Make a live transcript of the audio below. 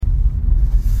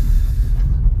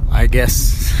I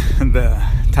guess the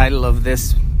title of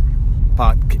this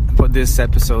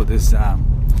episode is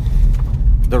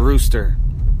The Rooster.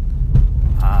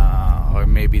 Or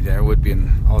maybe there would be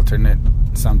an alternate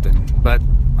something. But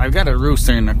I've got a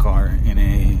rooster in the car in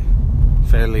a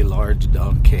fairly large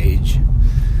dog cage.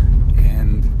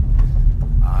 And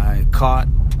I caught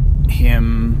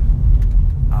him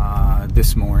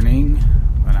this morning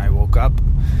when I woke up,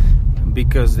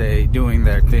 because they doing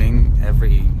their thing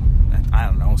every, I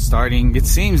don't know, it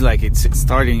seems like it's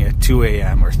starting at 2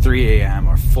 a.m. or 3 a.m.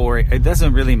 or 4 a.m. It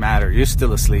doesn't really matter. You're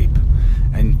still asleep.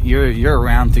 And you're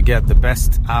around to get the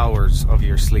best hours of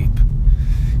your sleep.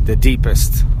 The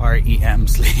deepest REM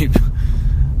sleep.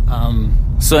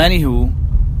 So anywho,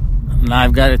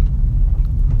 now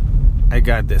I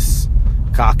got this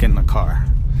cock in the car.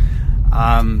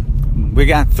 We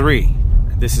got 3.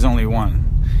 This is only 1.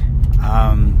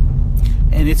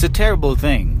 And it's a terrible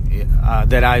thing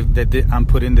that I'm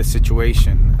put in this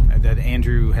situation, that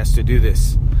Andrew has to do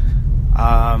this.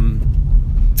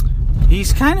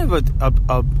 He's kind of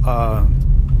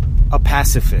a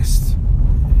pacifist.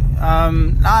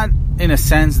 Not in a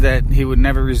sense that he would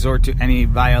never resort to any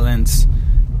violence.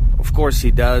 Of course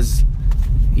he does.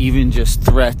 Even just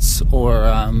threats or...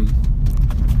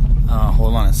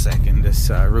 hold on a second. This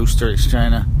rooster is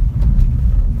trying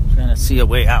to see a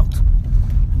way out.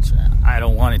 I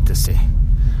don't want it to see.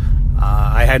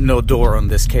 I had no door on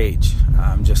this cage.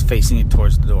 I'm just facing it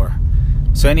towards the door.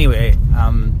 So anyway,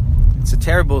 it's a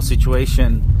terrible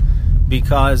situation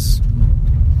because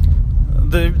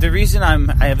the reason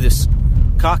I have this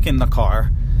cock in the car,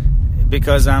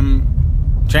 because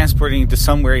I'm transporting it to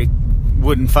somewhere it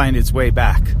wouldn't find its way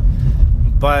back.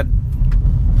 But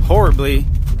horribly,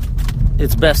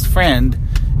 its best friend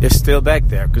is still back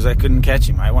there because I couldn't catch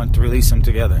him. I want to release them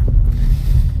together.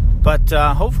 But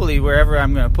hopefully wherever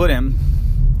I'm going to put him,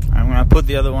 I'm going to put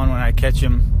the other one when I catch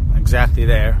him exactly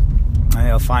there. And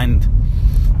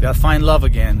they'll find love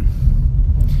again.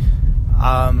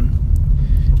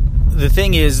 The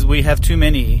thing is, we have too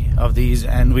many of these,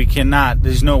 and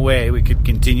there's no way we could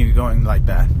continue going like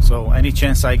that. So any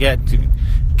chance I get to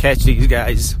catch these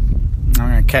guys,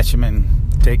 I'm going to catch them and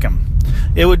take them.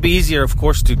 It would be easier, of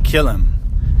course, to kill him.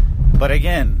 But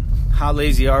again, how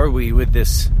lazy are we with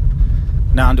this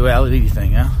non-duality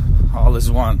thing, huh? All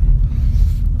is one.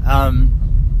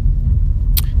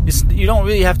 You don't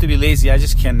really have to be lazy. I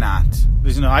just cannot.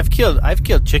 I've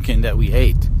killed chicken that we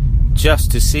ate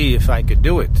just to see if I could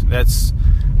do it. That's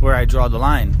where I draw the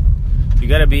line. You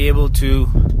got to be able to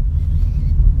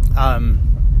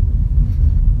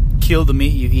kill the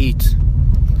meat you eat.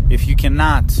 If you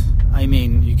cannot,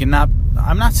 you cannot.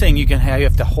 I'm not saying you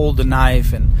have to hold the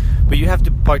knife, but you have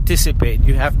to participate.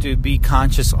 You have to be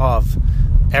conscious of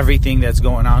everything that's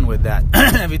going on with that,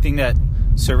 everything that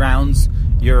surrounds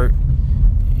your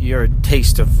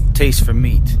taste for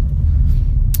meat.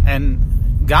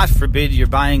 And God forbid you're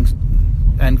buying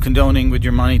and condoning with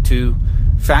your money to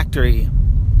factory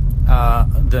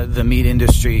the meat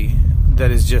industry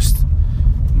that is just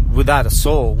without a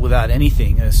soul, without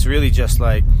anything. It's really just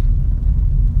like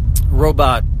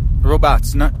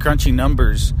robots crunching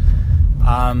numbers.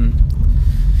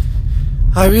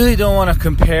 I really don't want to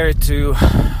compare it to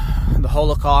the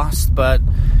Holocaust, but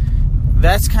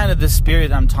that's kind of the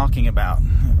spirit I'm talking about.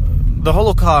 The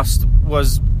Holocaust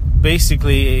was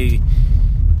basically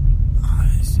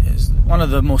one of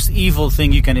the most evil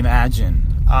thing you can imagine.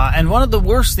 And one of the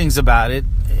worst things about it,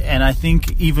 and I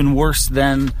think even worse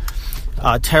than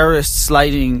terrorists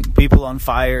lighting people on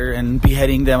fire and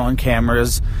beheading them on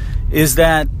cameras, is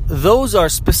that those are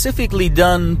specifically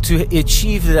done to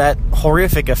achieve that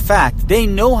horrific effect. They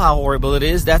know how horrible it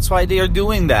is. That's why they are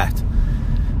doing that.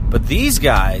 But these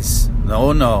guys,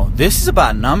 no. This is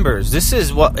about numbers. This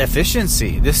is what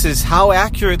efficiency. This is how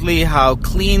accurately, how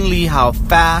cleanly, how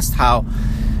fast, how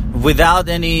without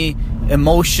any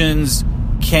emotions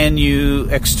can you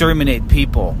exterminate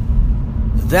people.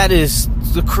 That is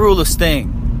the cruelest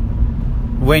thing.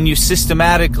 When you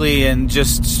systematically and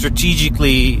just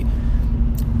strategically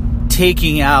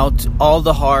taking out all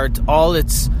the heart,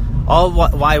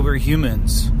 why we're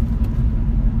humans.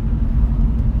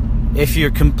 If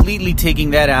you're completely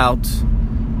taking that out,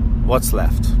 what's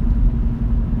left?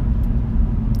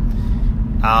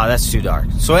 That's too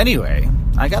dark. So anyway,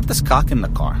 I got this cock in the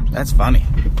car. That's funny.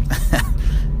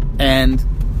 And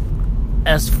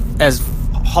as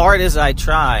hard as I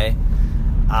try,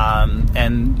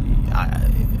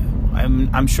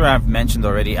 I'm sure I've mentioned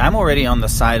already, I'm already on the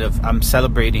side of, I'm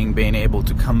celebrating being able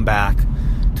to come back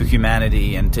to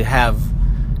humanity and to have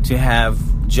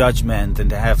judgment and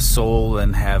to have soul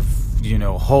and have,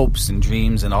 hopes and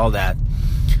dreams and all that.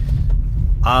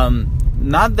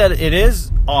 Not that it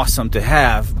is awesome to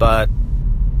have, but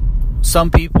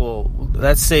some people,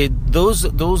 let's say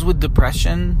those with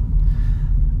depression,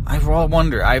 I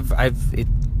wonder. I've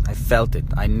felt it.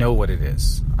 I know what it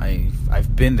is.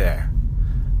 I've been there.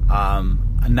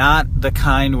 Not the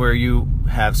kind where you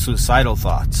have suicidal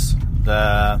thoughts.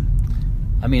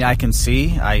 I can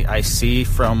see. I see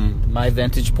from my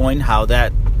vantage point how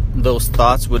those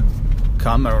thoughts would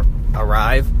come or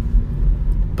arrive,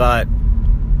 but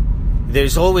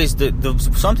there's always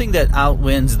something that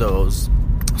outwins those.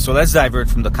 So let's divert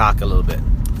from the cock a little bit,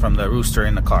 from the rooster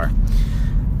in the car,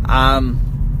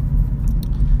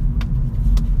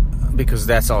 because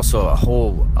that's also a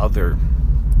whole other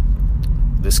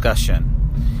discussion.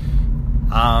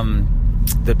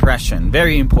 Depression,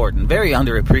 very important, very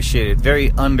underappreciated,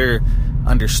 very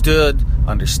understood,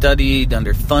 understudied,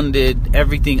 underfunded,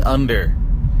 everything under.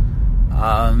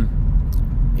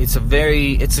 It's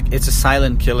a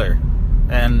silent killer,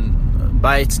 and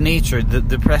by its nature, the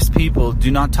depressed people do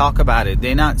not talk about it.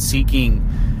 They're not seeking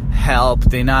help.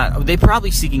 They're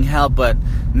probably seeking help, but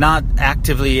not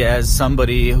actively as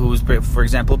somebody who's, for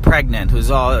example, pregnant,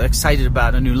 who's all excited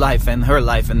about a new life and her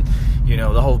life and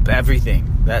the whole everything.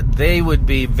 That they would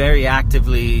be very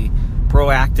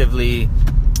proactively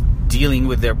dealing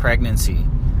with their pregnancy.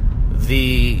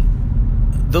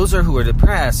 Those who are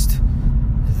depressed,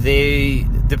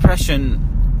 depression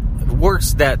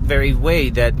works that very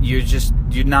way, that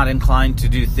you're not inclined to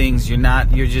do things.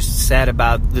 You're just sad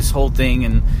about this whole thing,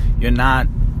 and you're not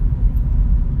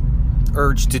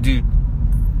urged to do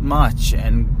much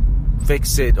and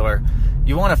fix it, or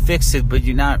you want to fix it, but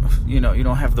you're not, you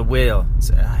don't have the will.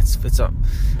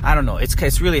 I don't know.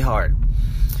 It's really hard,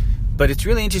 but it's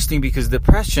really interesting because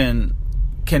depression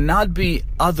cannot be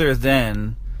other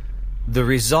than the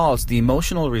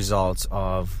emotional results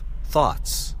of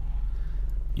thoughts.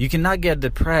 You cannot get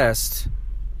depressed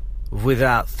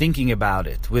without thinking about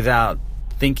it, without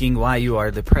thinking why you are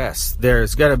depressed.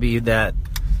 There's got to be that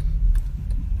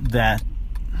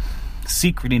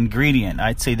secret ingredient.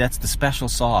 I'd say that's the special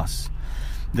sauce.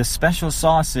 The special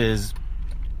sauce is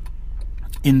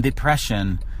in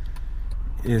depression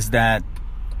is that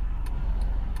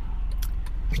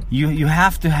you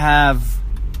have to have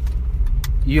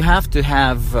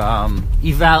an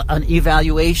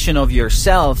evaluation of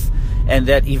yourself, and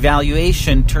that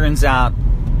evaluation turns out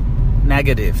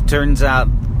negative, turns out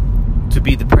to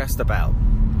be depressed about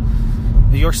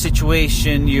your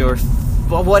situation,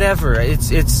 whatever. It's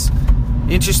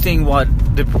interesting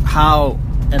how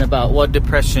and about what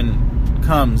depression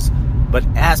comes, but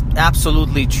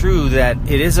absolutely true that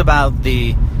it is about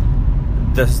the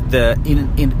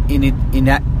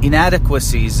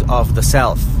inadequacies of the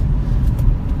self,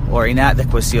 or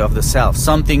inadequacy of the self.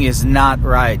 Something is not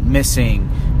right, missing,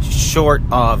 short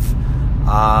of,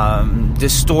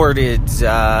 distorted.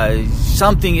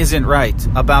 Something isn't right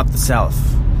about the self,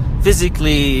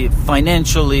 physically,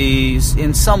 financially,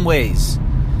 in some ways,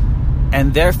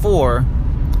 and therefore,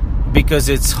 because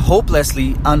it's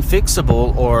hopelessly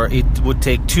unfixable, or it would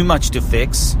take too much to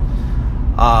fix,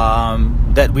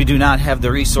 that we do not have the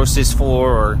resources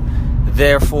for, or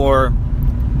therefore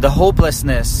the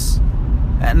hopelessness.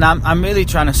 And I'm really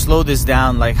trying to slow this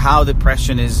down, like how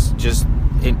depression is just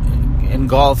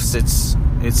engulfs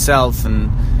itself and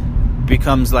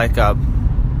becomes like an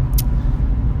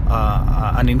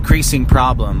increasing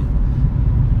problem,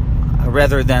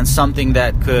 rather than something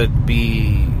that could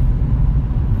be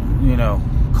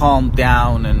calmed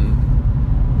down and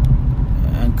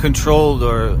controlled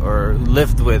or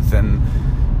lived with and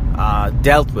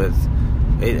dealt with.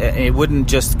 It wouldn't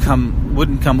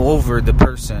come over the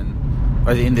person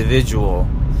or the individual.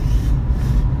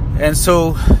 And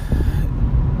so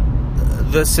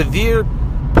the severe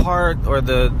part, or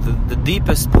the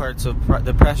deepest parts of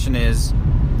depression, is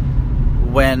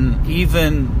when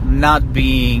even not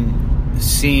being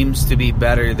seems to be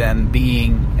better than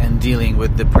being and dealing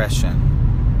with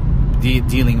depression,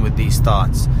 dealing with these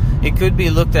thoughts. It could be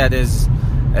looked at as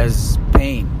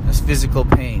pain, as physical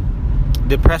pain.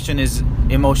 Depression is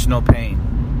emotional pain,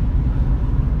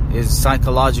 is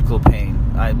psychological pain.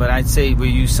 But I'd say we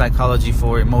use psychology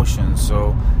for emotions,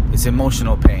 so it's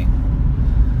emotional pain.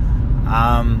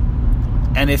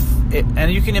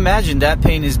 And you can imagine that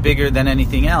pain is bigger than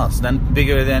anything else,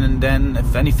 bigger than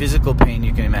if any physical pain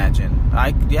you can imagine.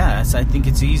 I think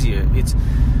it's easier. It's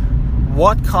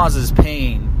what causes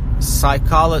pain,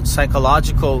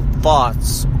 psychological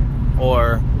thoughts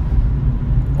or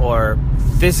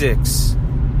physics,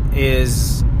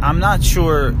 is, I'm not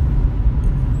sure,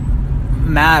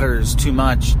 matters too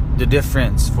much, the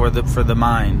difference for the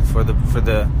mind, for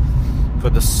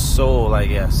the soul, I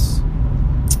guess.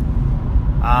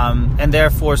 And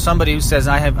therefore, somebody who says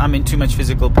I'm in too much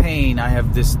physical pain, I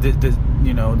have this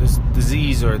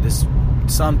disease or this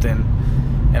something,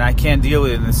 and I can't deal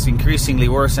with it, and it's increasingly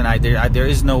worse, and there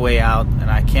is no way out, and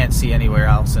I can't see anywhere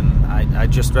else, and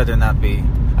I'd rather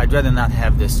not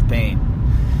have this pain.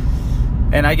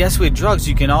 And I guess with drugs,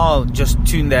 you can all just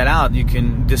tune that out. You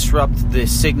can disrupt the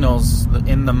signals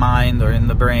in the mind or in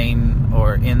the brain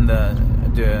or in the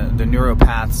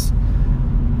neuropaths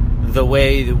the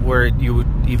way where you would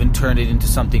even turn it into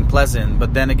something pleasant.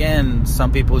 But then again,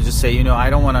 some people just say, I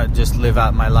don't want to just live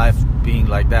out my life being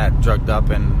like that, drugged up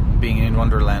and being in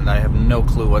Wonderland. I have no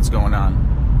clue what's going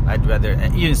on. I'd rather...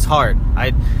 It's hard.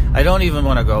 I don't even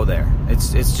want to go there.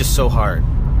 It's just so hard.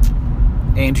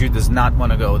 Andrew does not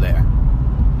want to go there.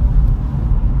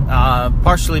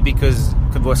 Partially because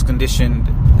he was conditioned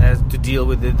to deal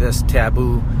with it as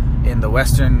taboo in the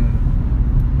Western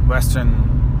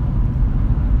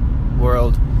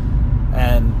world,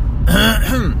 and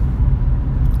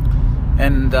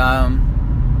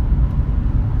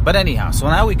but anyhow, so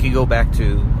now we can go back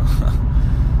to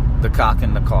the cock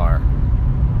in the car.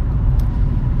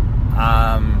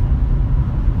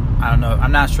 I don't know.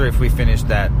 I'm not sure if we finished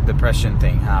that depression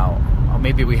thing. Or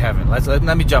maybe we haven't.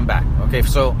 Let me jump back. Okay,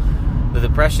 so the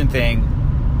depression thing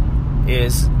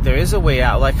is there is a way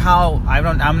out. Like how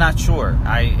I'm not sure.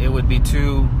 It would be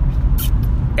too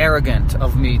arrogant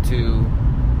of me to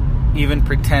even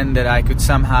pretend that I could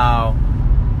somehow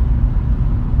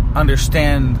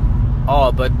understand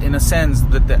all, but in a sense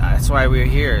that's why we're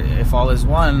here. If all is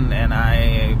one and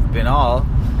I've been all,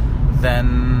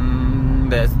 then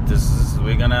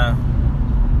we're gonna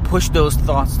push those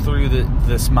thoughts through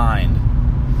this mind.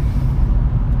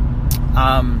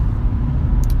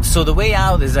 So the way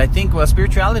out is, I think,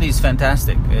 spirituality is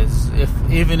fantastic. Is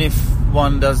even if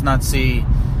one does not see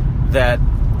that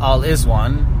all is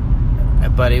one,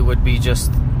 but it would be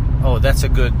just, that's a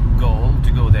good goal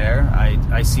to go there.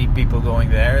 I see people going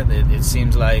there. It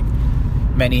seems like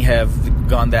many have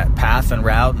gone that path and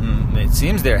route, and it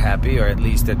seems they're happy, or at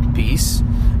least at peace,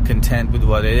 content with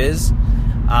what it is.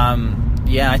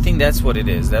 I think that's what it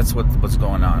is. That's what's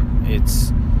going on.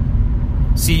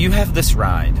 See, you have this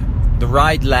ride. The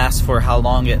ride lasts for how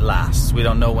long it lasts. We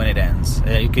don't know when it ends.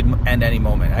 It could end any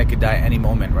moment. I could die any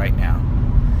moment right now.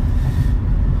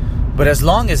 But as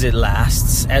long as it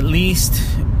lasts, at least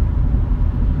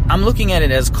I'm looking at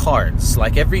it as cards.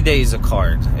 Like every day is a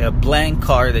card, a blank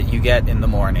card that you get in the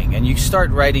morning, and you start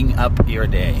writing up your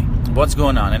day, what's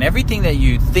going on, and everything that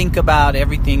you think about,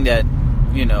 everything that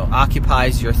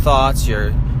occupies your thoughts,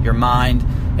 your mind,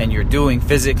 and you're doing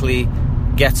physically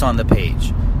gets on the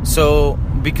page. So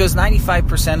because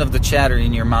 95% of the chatter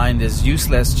in your mind is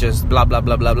useless, just blah blah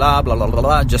blah blah blah blah blah blah,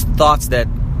 blah, just thoughts that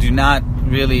do not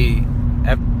really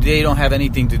they don't have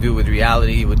anything to do with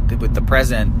reality, with the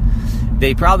present.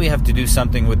 They probably have to do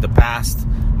something with the past,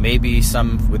 maybe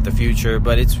some with the future,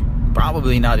 but it's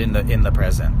probably not in the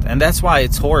present. And that's why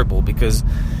it's horrible, because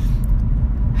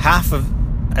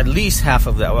at least half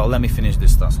of that. Well, let me finish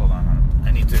this stuff. Hold on.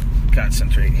 I need to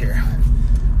concentrate here.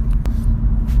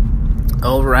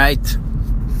 All right.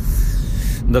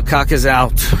 The cock is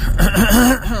out.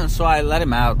 So I let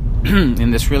him out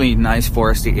in this really nice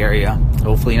foresty area.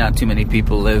 Hopefully not too many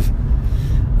people live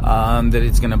that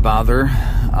it's going to bother.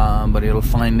 But it'll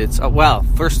find its... well,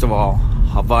 first of all,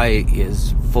 Hawaii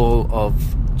is full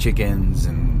of chickens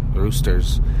and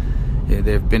roosters.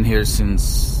 They've been here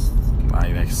since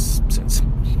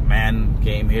man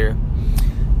came here.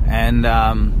 And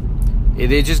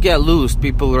they just get loose.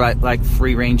 People are like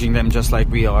free-ranging them just like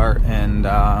we are. And,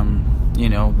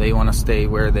 they want to stay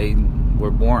where they were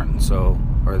born. Or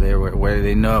where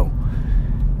they know.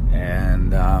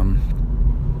 And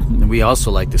we also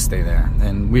like to stay there.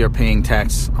 And we are paying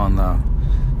tax on the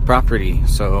property.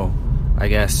 So I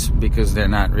guess because they're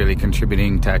not really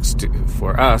contributing tax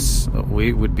for us,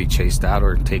 we would be chased out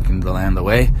or taking the land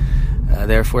away.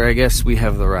 Therefore, I guess we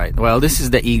have the right. Well, this is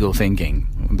the ego thinking.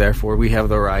 Therefore, we have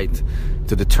the right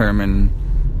to determine,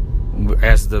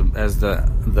 as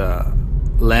the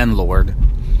landlord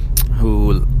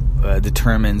who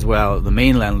determines. Well, the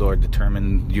main landlord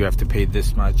determined you have to pay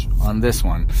this much on this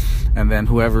one, and then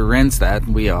whoever rents that,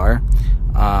 we are,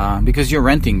 because you're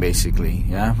renting basically,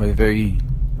 with a very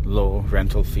low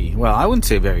rental fee. Well, I wouldn't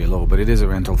say very low, but it is a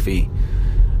rental fee.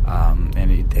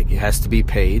 And it has to be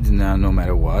paid no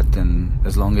matter what, and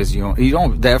as long as you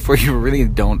don't, therefore you really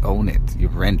don't own it, you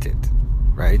rent it,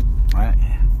 right? I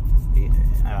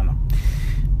don't know.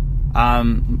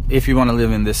 If you want to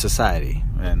live in this society,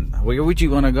 and where would you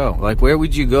want to go? Like, where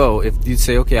would you go if you'd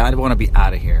say, okay, I want to be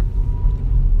out of here?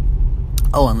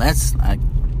 Oh, and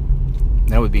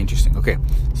That would be interesting. Okay,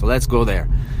 so let's go there.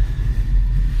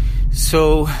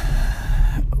 So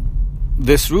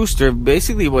this rooster,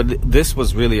 basically what this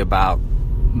was really about,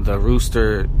 the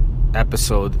rooster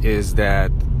episode, is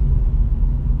that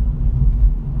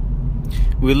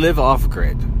we live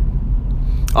off-grid.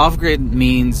 Off-grid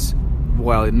means,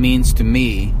 well, it means to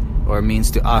me, or it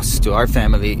means to us, to our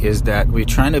family, is that we're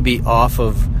trying to be off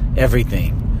of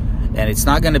everything. And it's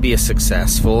not going to be a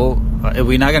successful,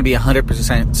 we're not going to be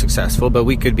 100% successful, but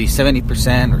we could be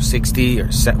 70% or 60 or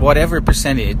whatever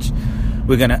percentage.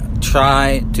 We're going to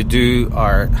try to do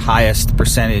our highest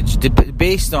percentage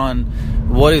based on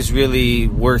what is really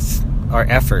worth our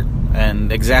effort.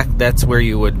 And that's where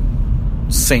you would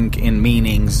sink in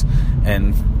meanings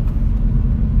and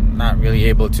not really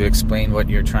able to explain what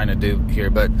you're trying to do here.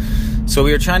 But so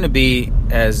we are trying to be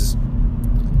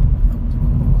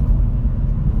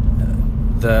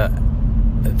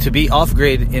to be off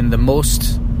grid in the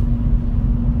most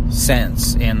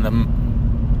sense, in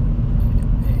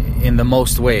the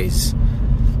most ways.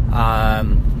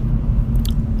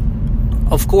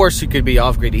 Of course, you could be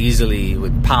off grid easily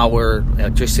with power,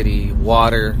 electricity,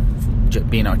 water,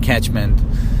 being on catchment,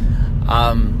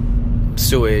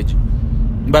 sewage.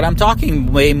 But I'm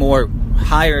talking way more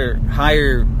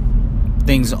higher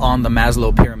things on the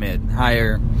Maslow pyramid.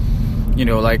 Higher,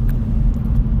 like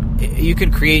you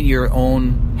can create your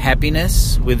own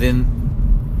happiness within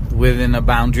a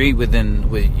boundary,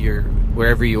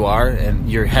 wherever you are, and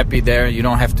you're happy there. You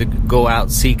don't have to go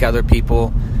out, seek other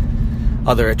people,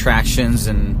 other attractions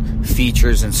and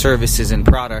features and services and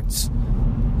products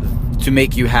to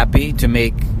make you happy, to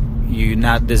make you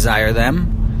not desire them.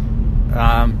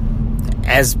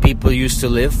 As people used to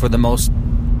live for the most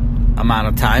amount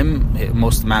of time,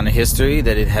 most amount of history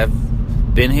that it had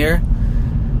been here,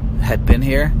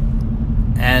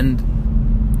 and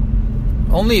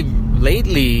only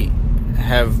lately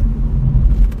have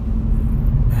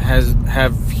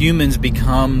humans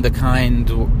become the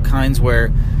kinds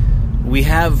where we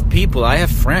have people. I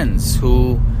have friends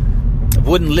who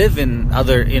wouldn't live in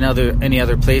any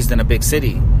other place than a big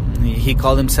city. He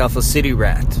called himself a city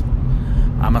rat.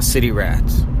 I'm a city rat.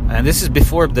 And this is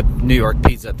before the New York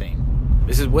pizza thing.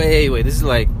 This is this is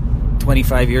like 20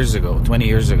 years ago,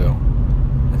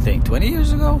 I think. 20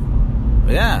 years ago?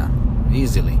 Yeah,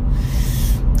 easily.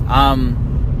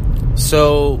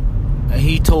 So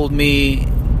he told me,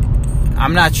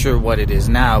 I'm not sure what it is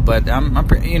now, but I'm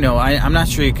not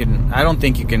sure you can, I don't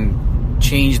think you can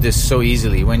change this so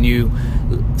easily. When you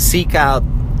seek out,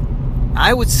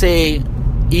 I would say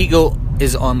ego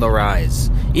is on the rise.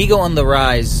 Ego on the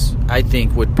rise, I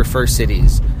think, would prefer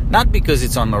cities. Not because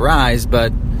it's on the rise,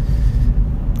 but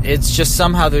it's just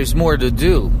somehow there's more to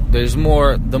do. There's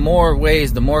more, the more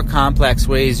complex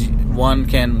ways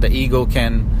the ego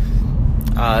can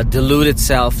delude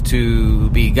itself to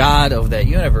be God of that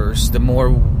universe, the more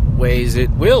ways it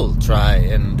will try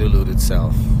and delude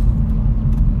itself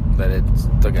that it's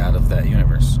the God of that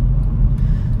universe.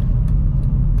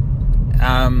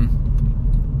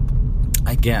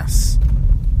 I guess.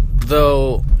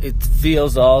 Though it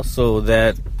feels also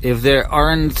that if there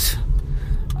aren't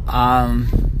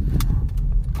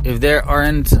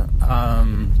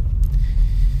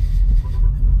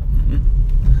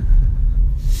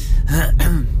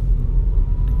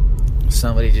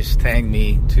somebody just tagged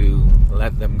me to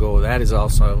let them go. That is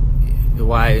also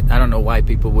why, I don't know why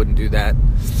people wouldn't do that.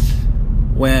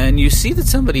 When you see that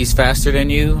somebody's faster than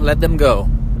you, let them go.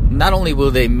 Not only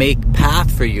will they make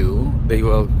path for you, they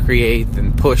will create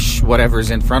and push whatever's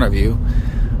in front of you,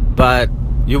 but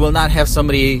you will not have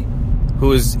somebody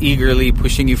who is eagerly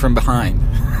pushing you from behind.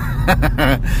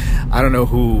 I don't know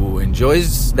who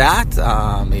enjoys that.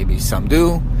 Maybe some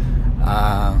do,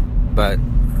 but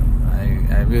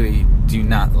I really do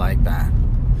not like that.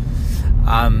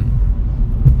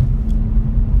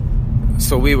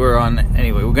 So we were on,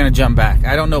 anyway, we're going to jump back.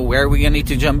 I don't know where we're going to need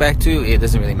to jump back to. It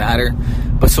doesn't really matter.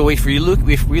 But so if we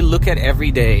look at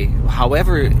every day,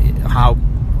 however, how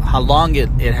long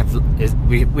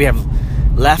we have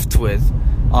left with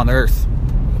on Earth,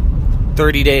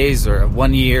 30 days or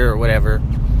 1 year or whatever,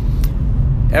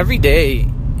 every day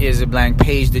is a blank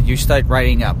page that you start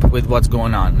writing up with what's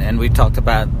going on. And we talked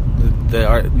about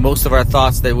most of our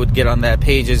thoughts that would get on that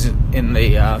page is in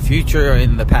the future or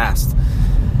in the past.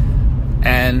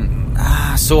 And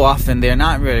so often they're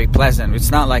not very pleasant.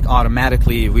 It's not like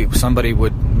automatically somebody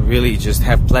would really just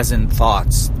have pleasant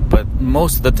thoughts. But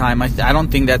most of the time, I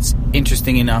don't think that's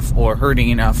interesting enough or hurting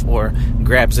enough or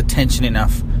grabs attention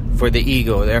enough for the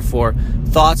ego. Therefore,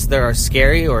 thoughts that are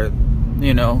scary or,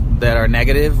 that are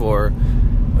negative or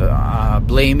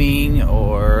blaming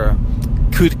or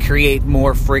could create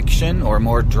more friction or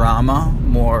more drama,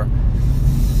 more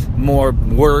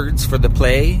words for the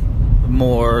play,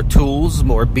 more tools,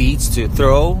 more beats to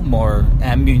throw, more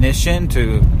ammunition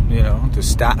to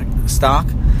stock.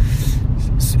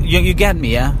 So you get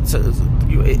me, yeah? So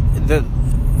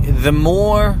the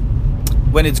more,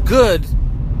 when it's good,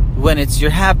 when you're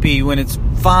happy, when it's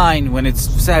fine, when it's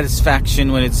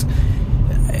satisfaction, when it's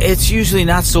usually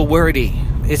not so wordy.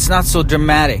 It's not so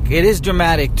dramatic. It is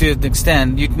dramatic to an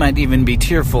extent. You might even be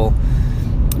tearful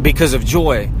because of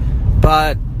joy.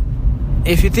 But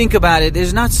if you think about it,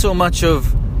 there's not so much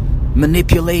of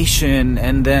manipulation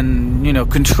and then,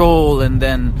 control and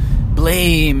then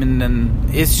blame, and then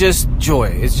it's just joy.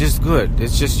 It's just good.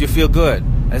 It's just you feel good.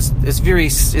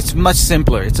 It's much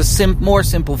simpler. It's a more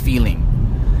simple feeling.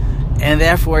 And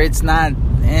therefore it's not,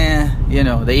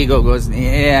 the ego goes,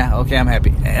 okay, I'm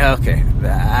happy. Okay,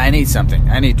 I need something.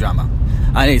 I need drama.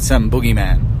 I need some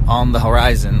boogeyman on the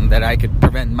horizon that I could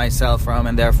prevent myself from,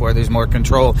 and therefore there's more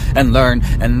control and learn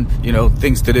and,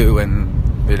 things to do and,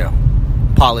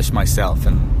 polish myself.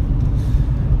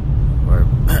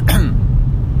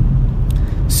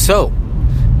 So,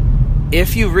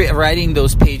 if you're writing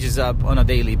those pages up on a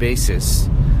daily basis,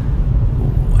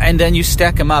 and then you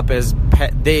stack them up as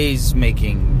days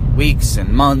making weeks and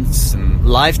months and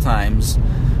lifetimes,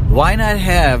 why not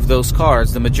have those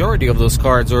cards, the majority of those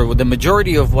cards, or the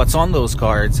majority of what's on those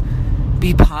cards,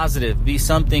 be positive, be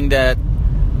something that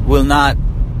will not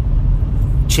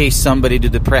chase somebody to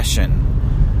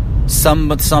depression,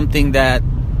 something that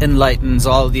enlightens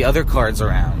all the other cards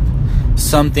around,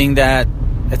 something that,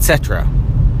 etc.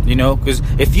 Because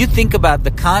if you think about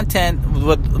the content,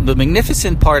 what the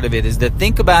magnificent part of it is that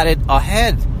think about it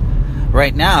ahead.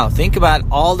 Right now, think about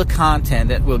all the content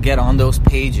that will get on those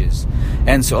pages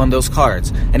and so on those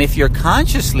cards. And if you're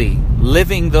consciously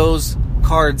living those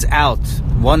cards out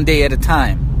one day at a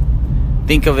time,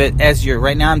 think of it as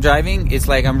right now I'm driving, it's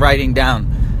like I'm writing down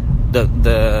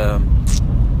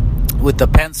with the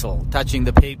pencil, touching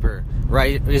the paper,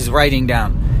 writing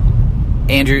down.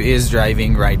 Andrew is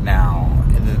driving right now.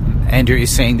 Andrew is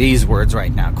saying these words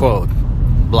right now, quote,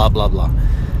 blah, blah, blah.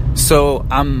 So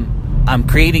I'm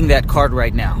creating that card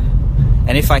right now.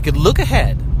 And if I could look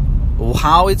ahead,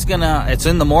 how it's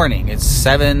in the morning. It's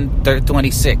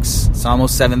 7:26. It's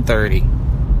almost 7:30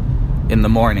 in the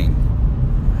morning.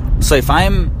 So if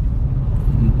I'm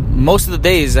most of the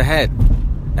days ahead,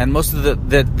 and most of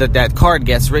that card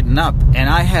gets written up, and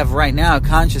I have right now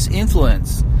conscious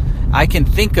influence, I can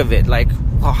think of it like,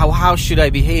 how should I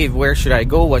behave? Where should I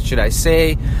go? What should I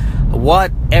say?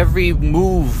 Every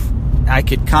move I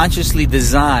could consciously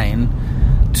design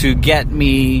to get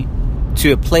me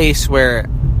to a place where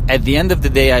at the end of the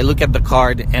day I look at the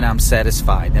card and I'm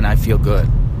satisfied and I feel good.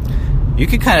 You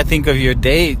can kind of think of your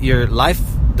day, your life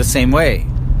the same way.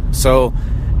 So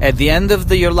at the end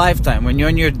of your lifetime, when you're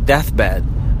on your deathbed,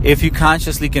 if you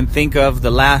consciously can think of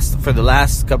the last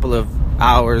couple of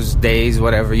hours, days,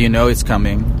 whatever, it's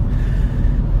coming.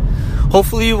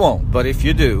 Hopefully you won't, but if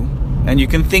you do, and you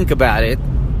can think about it,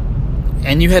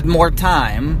 and you had more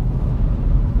time,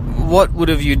 what would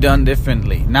have you done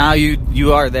differently? Now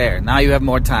you are there. Now you have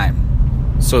more time.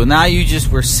 So now you just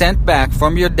were sent back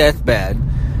from your deathbed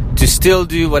to still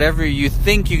do whatever you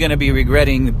think you're going to be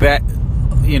regretting,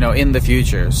 in the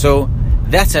future. So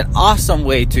that's an awesome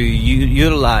way to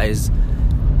utilize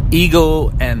ego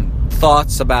and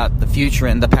thoughts about the future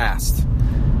and the past,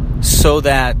 so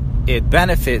that it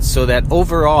benefits, so that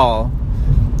overall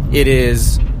it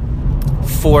is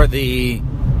for the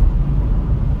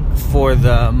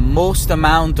most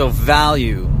amount of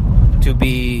value to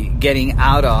be getting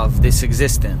out of this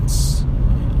existence.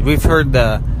 We've heard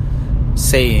the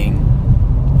saying,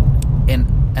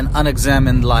 an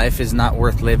unexamined life is not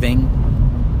worth living.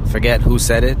 Forget who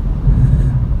said it.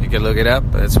 You can look it up.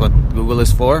 That's what Google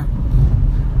is for.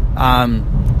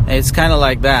 It's kind of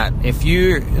like that. If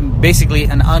basically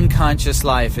an unconscious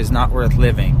life is not worth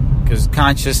living, because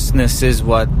consciousness is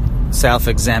what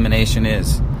self-examination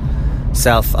is.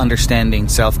 Self-understanding,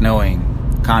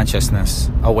 self-knowing, consciousness,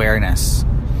 awareness.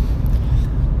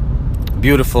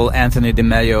 Beautiful Anthony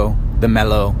DeMello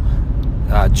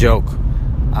joke.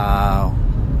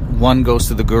 One goes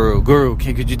to the guru. Guru,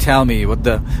 could you tell me what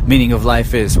the meaning of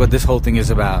life is? What this whole thing is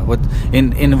about? What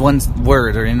in one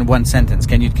word or in one sentence?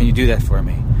 Can you do that for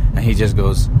me? And he just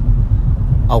goes,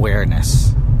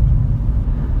 awareness.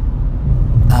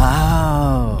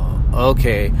 Oh,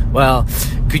 okay. Well,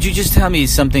 could you just tell me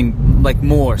something like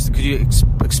more? Could you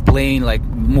explain like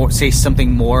more? Say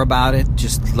something more about it.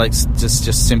 Just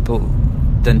simple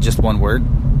than just one word.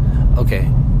 Okay.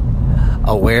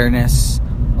 Awareness.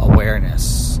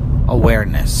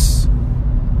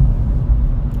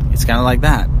 kind of like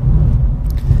that.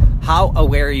 How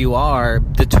aware you are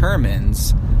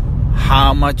determines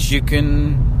how much you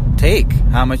can take,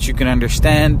 how much you can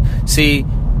understand. See,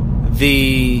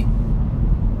 the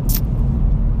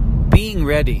being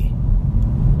ready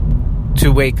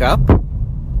to wake up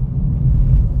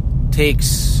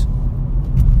takes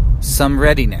some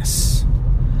readiness.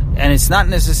 And it's not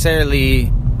necessarily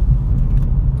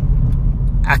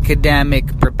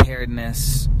academic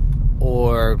preparedness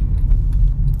or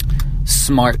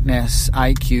smartness,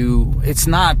 IQ. It's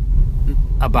not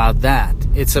about that.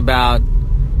 It's about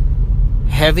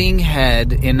having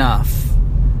had enough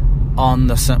on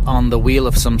the wheel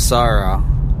of samsara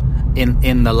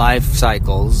in the life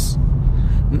cycles.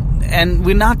 And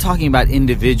we're not talking about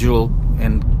individual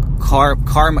and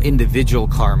karma, individual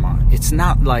karma. It's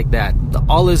not like that.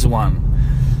 All is one.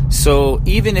 So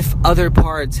even if other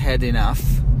parts had enough,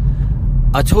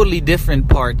 a totally different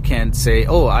part can't say,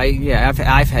 "Oh,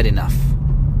 I've had enough,"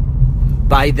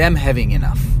 by them having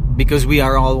enough, because we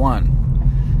are all one,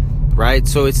 right?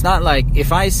 So it's not like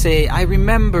if I say, "I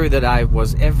remember that I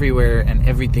was everywhere and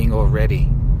everything already,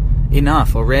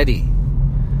 enough already."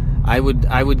 I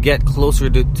would get closer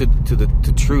to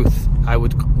the truth. I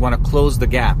would want to close the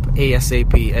gap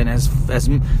ASAP and as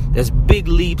big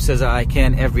leaps as I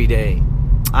can every day.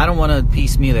 I don't want to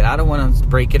piecemeal it. I don't want to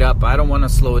break it up. I don't want to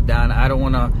slow it down. I don't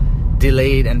want to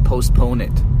delay it and postpone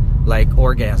it like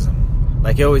orgasm.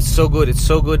 Like, oh, it's so good. It's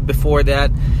so good before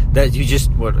that you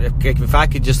just, if I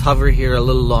could just hover here a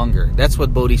little longer. That's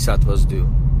what bodhisattvas do.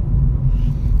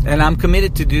 And I'm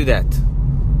committed to do that.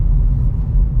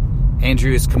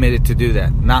 Andrew is committed to do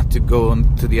that, not to go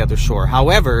on to the other shore.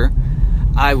 However,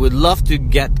 I would love to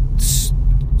get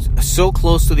so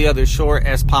close to the other shore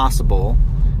as possible,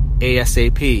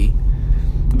 ASAP,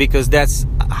 because that's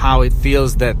how it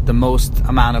feels that the most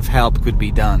amount of help could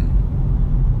be done.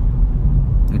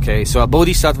 Okay, so a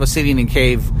bodhisattva sitting in a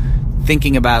cave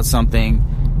thinking about something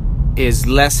is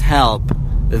less help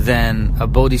than a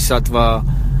bodhisattva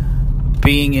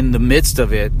being in the midst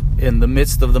of it, in the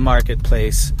midst of the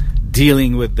marketplace,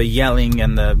 dealing with the yelling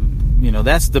and the,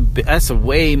 that's a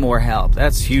way more help.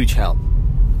 That's huge help.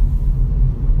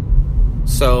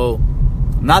 So,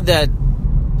 not that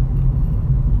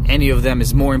any of them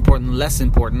is more important, less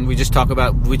important. We just talk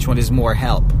about which one is more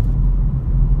help.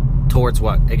 Towards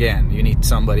what? Again, you need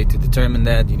somebody to determine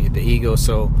that. You need the ego.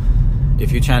 So,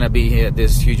 if you're trying to be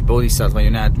this huge bodhisattva,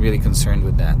 you're not really concerned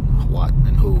with that. What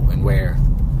and who and where.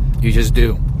 You just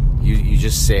do. You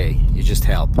just say. You just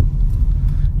help.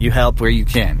 You help where you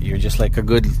can. You're just like a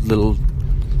good little,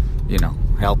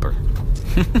 helper.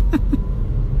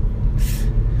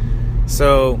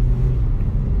 So,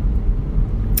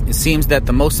 it seems that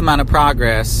the most amount of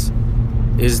progress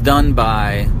is done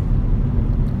by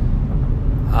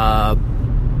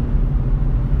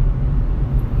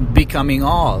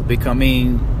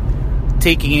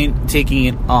taking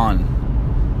it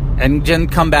on, and then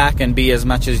come back and be as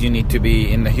much as you need to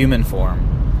be in the human form,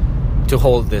 to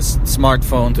hold this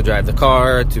smartphone, to drive the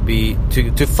car,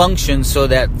 to function, so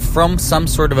that from some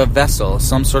sort of a vessel,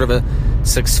 some sort of a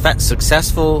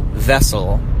successful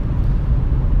vessel,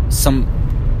 some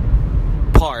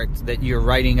part that you're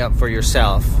writing up for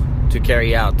yourself to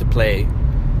carry out, to play,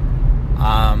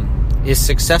 is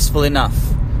successful enough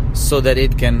so that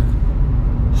it can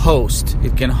host,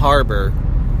 it can harbor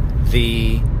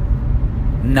the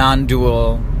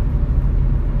non-dual,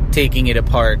 taking it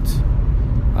apart,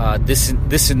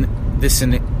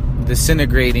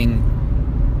 disintegrating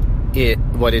it,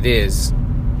 what it is,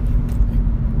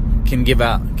 can give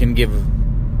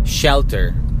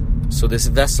shelter. So this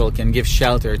vessel can give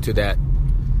shelter to that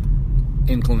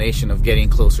inclination of getting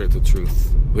closer to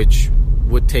truth, which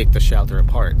would take the shelter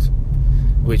apart,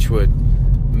 which would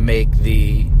make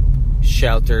the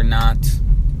shelter not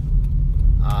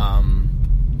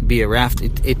be a raft.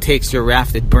 It takes your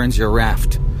raft, it burns your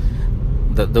raft,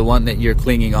 the one that you're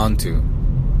clinging on to.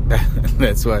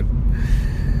 That's what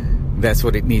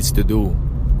it needs to do.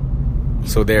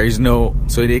 So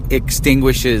it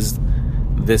extinguishes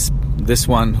this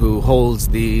one who holds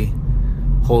the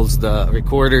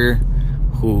recorder,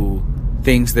 who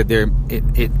thinks that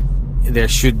there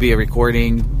should be a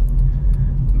recording,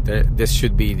 that this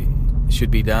should be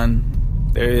done.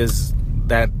 There is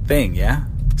that thing, yeah?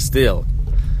 Still,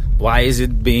 why is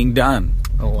it being done?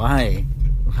 Why?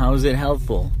 How is it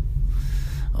helpful?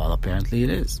 Well, apparently it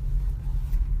is.